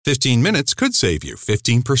15 minutes could save you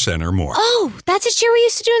 15% or more. Oh, that's a cheer we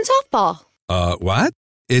used to do in softball. What?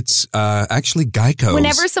 It's actually Geico's.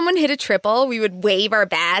 Whenever someone hit a triple, we would wave our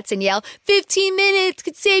bats and yell, 15 minutes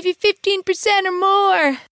could save you 15% or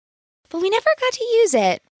more. But we never got to use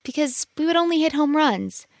it because we would only hit home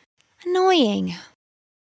runs. Annoying.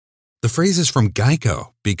 The phrase is from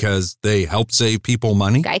Geico because they help save people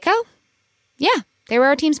money. Geico? Yeah, they were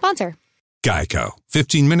our team sponsor. Geico.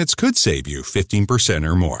 15 minutes could save you 15%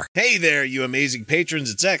 or more. Hey there, you amazing patrons.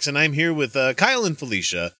 It's X, and I'm here with Kyle and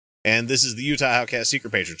Felicia, and this is the Utah Outcast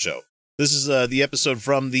Secret Patron Show. This is the episode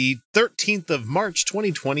from the 13th of March,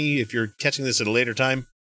 2020. If you're catching this at a later time,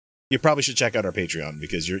 you probably should check out our Patreon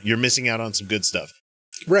because you're missing out on some good stuff.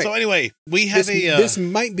 Right. So anyway, we have this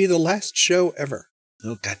might be the last show ever.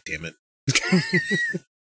 Oh, God damn it.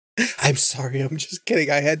 I'm sorry. I'm just kidding.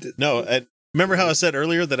 I had to. No, remember how I said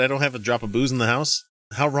earlier that I don't have a drop of booze in the house?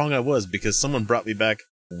 How wrong I was because someone brought me back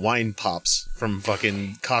wine pops from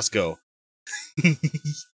fucking Costco.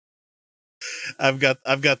 I've got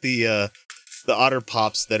the Otter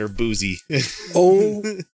Pops that are boozy. Oh,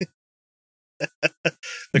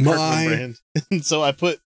 the Kirkland brand. And so I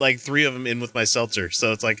put like 3 of them in with my seltzer.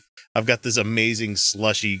 So it's like I've got this amazing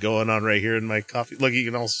slushy going on right here in my coffee. Look, you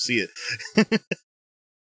can also see it.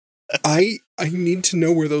 I need to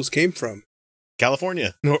know where those came from.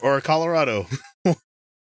 California or Colorado.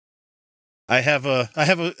 I have a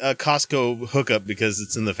Costco hookup because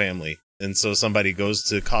it's in the family. And so somebody goes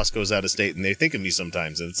to Costco's out of state and they think of me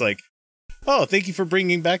sometimes. And it's like, oh, thank you for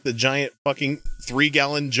bringing back the giant fucking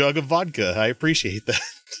 3-gallon jug of vodka. I appreciate that.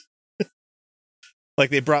 Like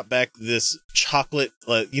they brought back this chocolate,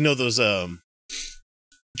 you know, those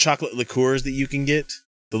chocolate liqueurs that you can get,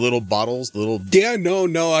 the little bottles, the little. Yeah,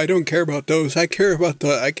 no, I don't care about those. I care about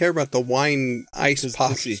the wine ice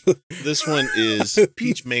pops. This one is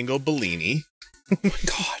peach mango Bellini. Oh my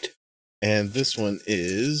God. And this one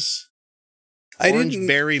is orange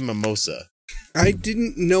berry mimosa. I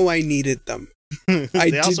didn't know I needed them.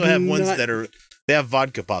 They also have ones they have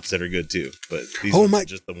vodka pops that are good too, but these are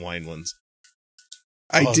just the wine ones.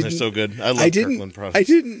 They're so good. I love Kirkland products.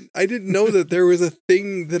 I didn't know that there was a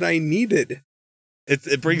thing that I needed.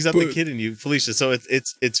 It brings out the kid in you, Felicia. So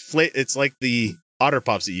it's like the Otter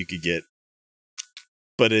Pops that you could get,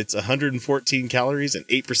 but it's 114 calories and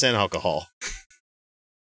 8% alcohol.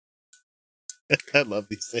 I love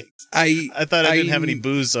these things. I thought I didn't have any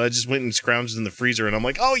booze, so I just went and scrounged in the freezer, and I'm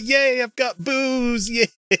like, oh yay, I've got booze, yay!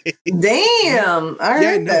 Damn. All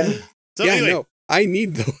right then. So anyway, no, I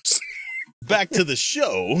need those. Back to the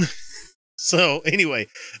show. So anyway,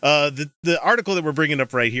 the article that we're bringing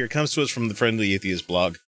up right here comes to us from the Friendly Atheist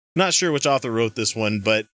blog. Not sure which author wrote this one,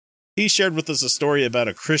 but he shared with us a story about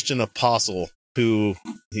a Christian apostle who,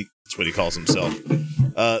 that's what he calls himself,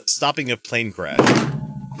 stopping a plane crash.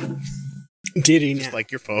 Did he? Just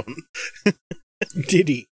like your phone. Did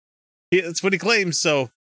he? Yeah, that's what he claims. So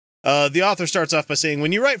the author starts off by saying,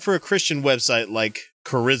 when you write for a Christian website like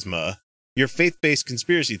Charisma, your faith-based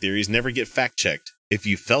conspiracy theories never get fact-checked. If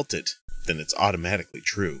you felt it, then it's automatically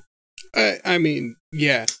true. I mean,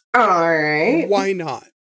 yeah. All right. Why not?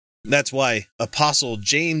 That's why Apostle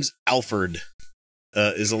James Alford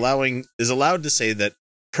is allowed to say that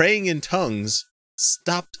praying in tongues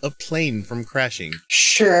stopped a plane from crashing.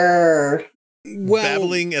 Sure. Well,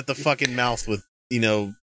 babbling at the fucking mouth with,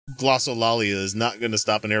 glossolalia is not going to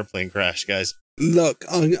stop an airplane crash, guys. Look,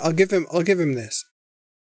 I'll give him this.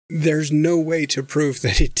 There's no way to prove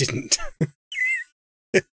that it didn't.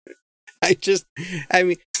 I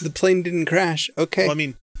mean, the plane didn't crash. Okay.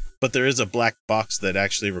 Well, but there is a black box that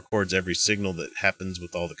actually records every signal that happens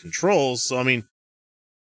with all the controls. So, I mean,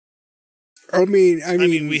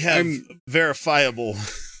 we have verifiable.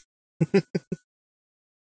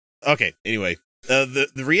 Okay. Anyway,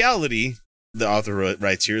 the reality, the author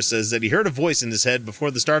writes here, says that he heard a voice in his head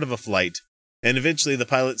before the start of a flight, and eventually the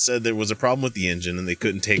pilot said there was a problem with the engine and they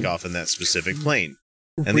couldn't take off in that specific plane.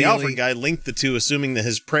 And the Alford guy linked the two, assuming that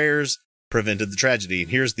his prayers prevented the tragedy.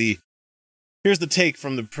 And here's the take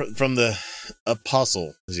from the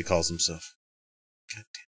apostle, as he calls himself. God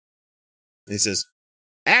damn. He says,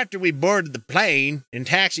 after we boarded the plane and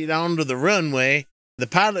taxied onto the runway, the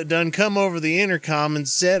pilot done come over the intercom and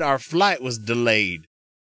said our flight was delayed.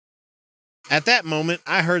 At that moment,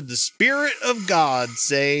 I heard the Spirit of God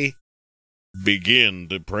say, begin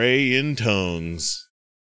to pray in tongues.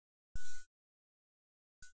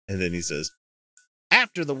 And then he says,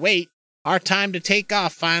 after the wait, our time to take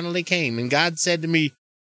off finally came, and God said to me,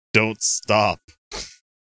 don't stop.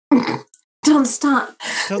 Don't stop.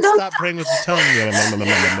 Don't stop praying with your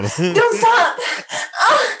tongue. Don't stop.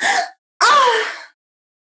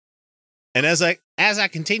 And as As I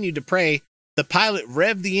continued to pray, the pilot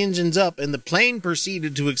revved the engines up and the plane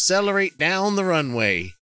proceeded to accelerate down the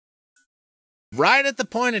runway. Right at the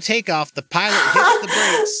point of takeoff, the pilot hits the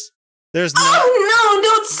brakes. There's no... Oh no,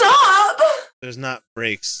 don't stop! There's not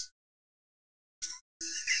brakes.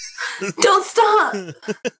 Don't stop! The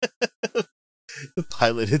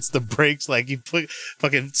pilot hits the brakes like he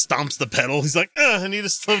fucking stomps the pedal. He's like, I need to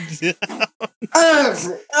slow down.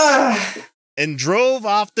 And drove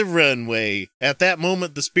off the runway. At that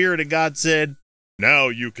moment, the Spirit of God said, now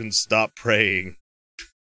you can stop praying.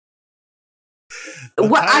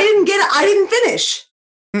 What? I didn't get it. I didn't finish.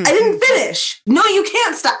 I didn't finish. No, you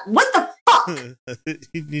can't stop. What the fuck?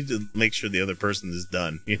 You need to make sure the other person is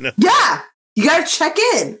done, you know? Yeah. You gotta check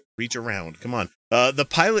in. Reach around. Come on. The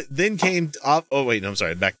pilot then came off. Oh, wait. No, I'm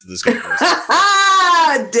sorry. Back to this. Did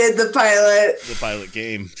the pilot. The pilot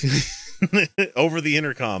came over the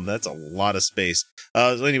intercom. That's a lot of space.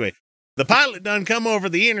 So anyway, the pilot done come over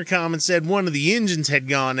the intercom and said one of the engines had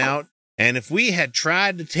gone out. And if we had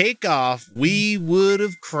tried to take off, we would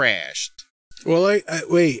have crashed. Well, I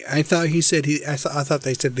thought he said I thought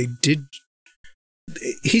they said they did.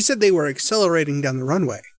 He said they were accelerating down the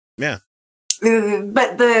runway. Yeah.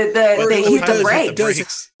 But they hit the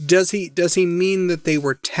brakes. Does he mean that they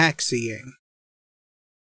were taxiing?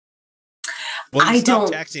 Well, I stop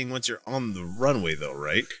don't. taxiing once you're on the runway, though,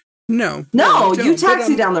 right? No, you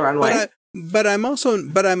taxi down the runway. But I'm also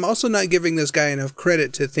not giving this guy enough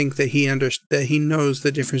credit to think that he knows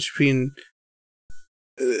the difference between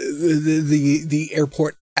the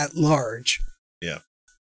airport at large. Yeah,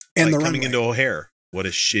 and like the coming runway. into O'Hare. What a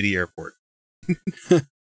shitty airport.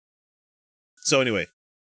 So anyway,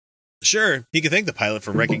 sure, he can thank the pilot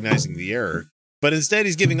for recognizing the error, but instead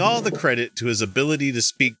he's giving all the credit to his ability to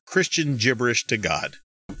speak Christian gibberish to God,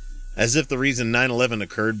 as if the reason 9/11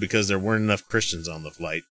 occurred because there weren't enough Christians on the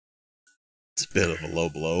flight. It's a bit of a low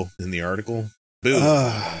blow in the article. Boo.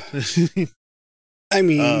 I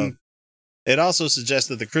mean... it also suggests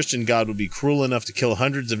that the Christian God would be cruel enough to kill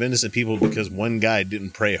hundreds of innocent people because one guy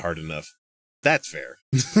didn't pray hard enough. That's fair.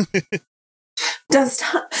 Don't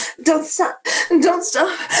stop. Don't stop. Don't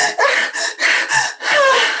stop.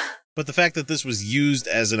 But the fact that this was used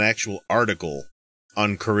as an actual article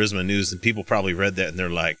on Charisma News, and people probably read that and they're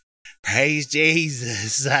like, praise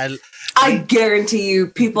Jesus. I guarantee you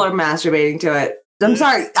people are masturbating to it. I'm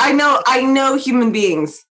sorry. I know human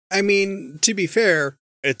beings. I mean, to be fair,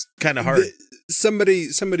 it's kind of hard. There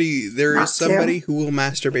is somebody who will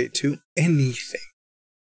masturbate to anything.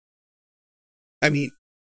 I mean,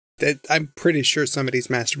 I'm pretty sure somebody's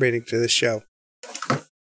masturbating to this show.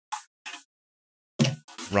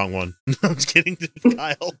 Wrong one. I'm just kidding,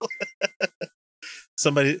 Kyle.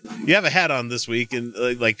 Somebody, you have a hat on this week, and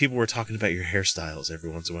like people were talking about your hairstyles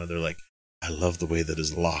every once in a while. They're like, I love the way that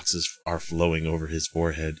his locks are flowing over his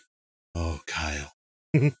forehead. Oh, Kyle.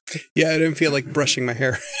 Yeah, I didn't feel like brushing my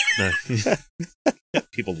hair. No.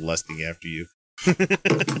 People lusting after you.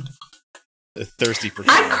 They're thirsty for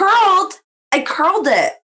I curled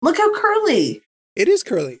it. Look how curly. It is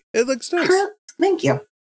curly. It looks nice. Thank you.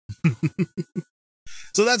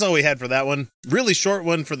 So that's all we had for that one. Really short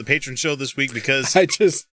one for the patron show this week because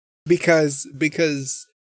because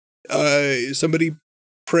somebody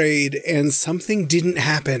prayed and something didn't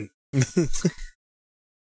happen.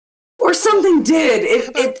 Or something did.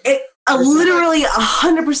 It literally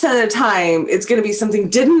 100% of the time it's going to be something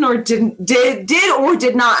did or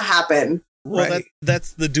did not happen. Well, right.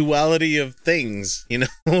 That's the duality of things, you know.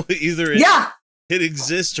 Either it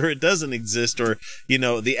exists or it doesn't exist, or you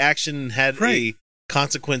know, the action had a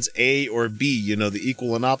consequence A or B, you know, the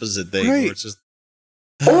equal and opposite thing. Right. Where it's just,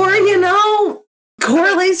 or you know,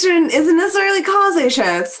 correlation isn't necessarily causation.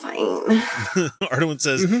 It's fine. Ardoin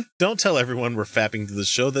says, "Don't tell everyone we're fapping to the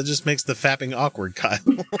show. That just makes the fapping awkward, Kyle."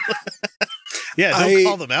 Yeah, don't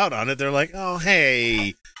call them out on it. They're like, "Oh,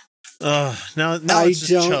 hey." Now it's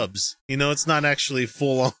just chubs. You know, it's not actually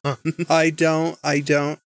full on. I don't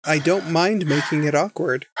mind making it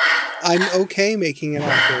awkward. I'm okay making it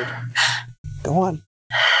awkward. Go on.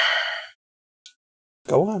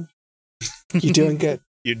 You're doing good.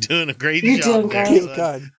 You're doing a great You're job. Doing there, Keep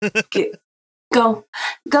going. Go.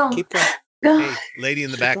 Keep going. Go. Hey, lady in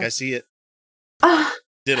the back, I see it.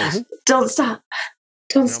 Diddles. Don't stop.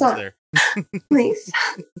 Don't stop. There. Please.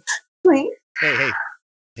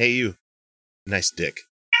 Hey, you. Nice dick.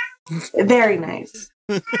 Very nice.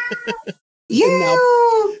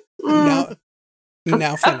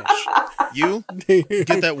 Now finish. You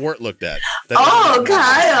get that wart looked at.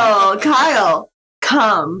 Kyle,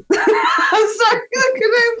 come. I'm sorry.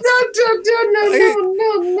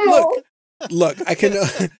 No. Look, I can.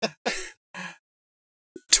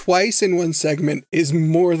 twice in one segment is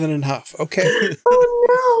more than enough, okay? Oh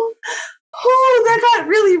no. Oh, that got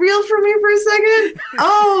really real for me for a second.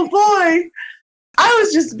 Oh boy. I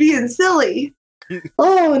was just being silly.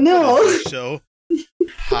 Oh no. What is this show?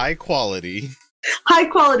 High quality. High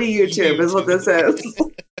quality YouTube is what this is.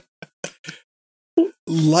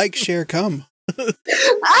 Like, share, come.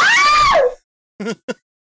 Ah!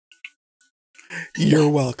 You're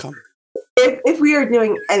welcome. If we are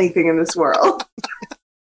doing anything in this world.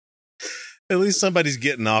 At least somebody's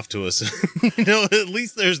getting off to us. At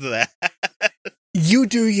least there's that. You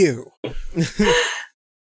do you.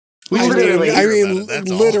 Literally. I mean,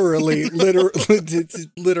 That's all.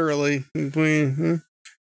 literally.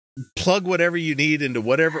 Plug whatever you need into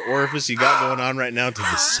whatever orifice you got going on right now to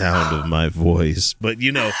the sound of my voice. But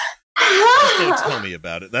just don't tell me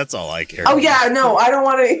about it. That's all I care Oh about. yeah, no, I don't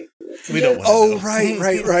want to. We don't want Oh, to know.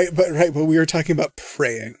 right. But we were talking about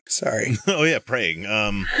praying. Sorry. Oh yeah, praying.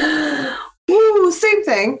 Ooh, same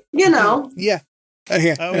thing. You know. Yeah.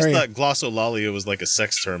 Okay, I always there we thought glossolalia was like a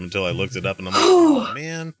sex term until I looked it up and I'm like, oh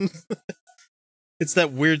man. It's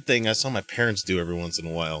that weird thing I saw my parents do every once in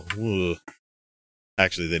a while. Ugh.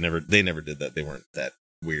 Actually, they never did that. They weren't that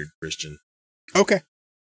weird Christian. go. Okay.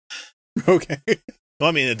 Okay. Well,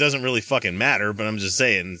 I mean, it doesn't really fucking matter, but I'm just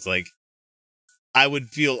saying, it's like, I would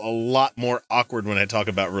feel a lot more awkward when I talk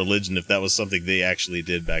about religion if that was something they actually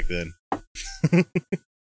did back then.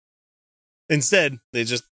 Instead, they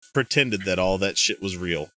just pretended that all that shit was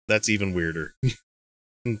real. That's even weirder.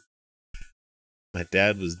 My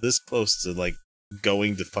dad was this close to, like,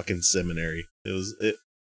 going to fucking seminary.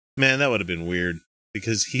 Man, that would have been weird,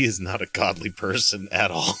 because he is not a godly person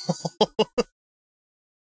at all.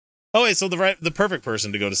 Oh, wait, so the perfect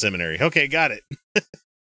person to go to seminary. Okay, got it.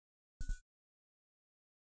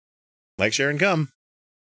 Like, share, and come.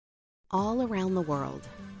 All around the world,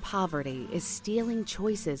 poverty is stealing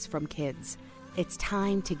choices from kids. It's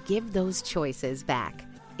time to give those choices back.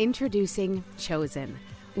 Introducing Chosen,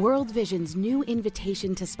 World Vision's new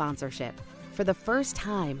invitation to sponsorship. For the first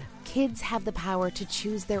time, kids have the power to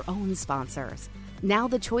choose their own sponsors. Now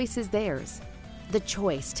the choice is theirs. The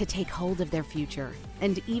choice to take hold of their future,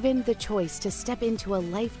 and even the choice to step into a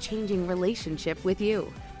life-changing relationship with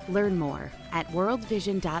you. Learn more at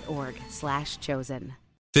worldvision.org/chosen.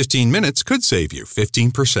 15 minutes could save you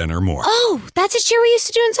 15% or more. Oh, that's a cheer we used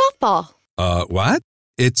to do in softball. What?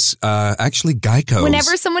 It's actually Geico's.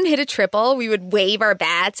 Whenever someone hit a triple, we would wave our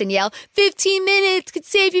bats and yell, 15 minutes could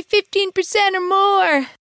save you 15% or more.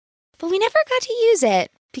 But we never got to use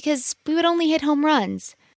it because we would only hit home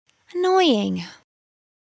runs. Annoying.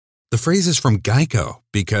 The phrase is from Geico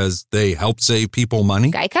because they help save people money.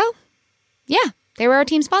 Geico? Yeah, they were our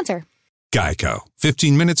team sponsor. Geico.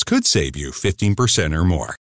 15 minutes could save you 15% or more.